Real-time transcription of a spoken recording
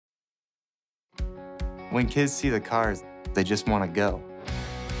When kids see the cars, they just want to go.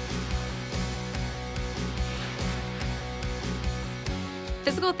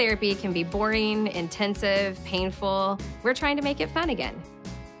 Physical therapy can be boring, intensive, painful. We're trying to make it fun again.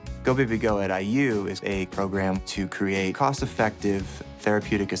 Go Baby Go at IU is a program to create cost-effective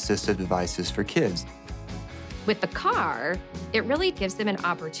therapeutic assistive devices for kids. With the car, it really gives them an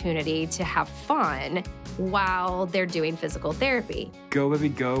opportunity to have fun while they're doing physical therapy. Go Baby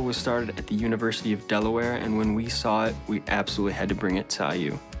Go was started at the University of Delaware, and when we saw it, we absolutely had to bring it to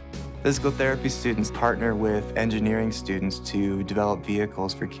IU. Physical therapy students partner with engineering students to develop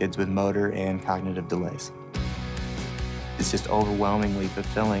vehicles for kids with motor and cognitive delays. It's just overwhelmingly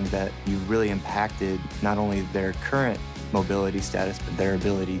fulfilling that you really impacted not only their current mobility status, but their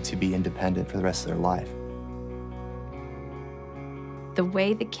ability to be independent for the rest of their life. The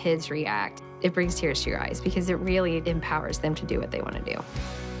way the kids react, it brings tears to your eyes because it really empowers them to do what they want to do.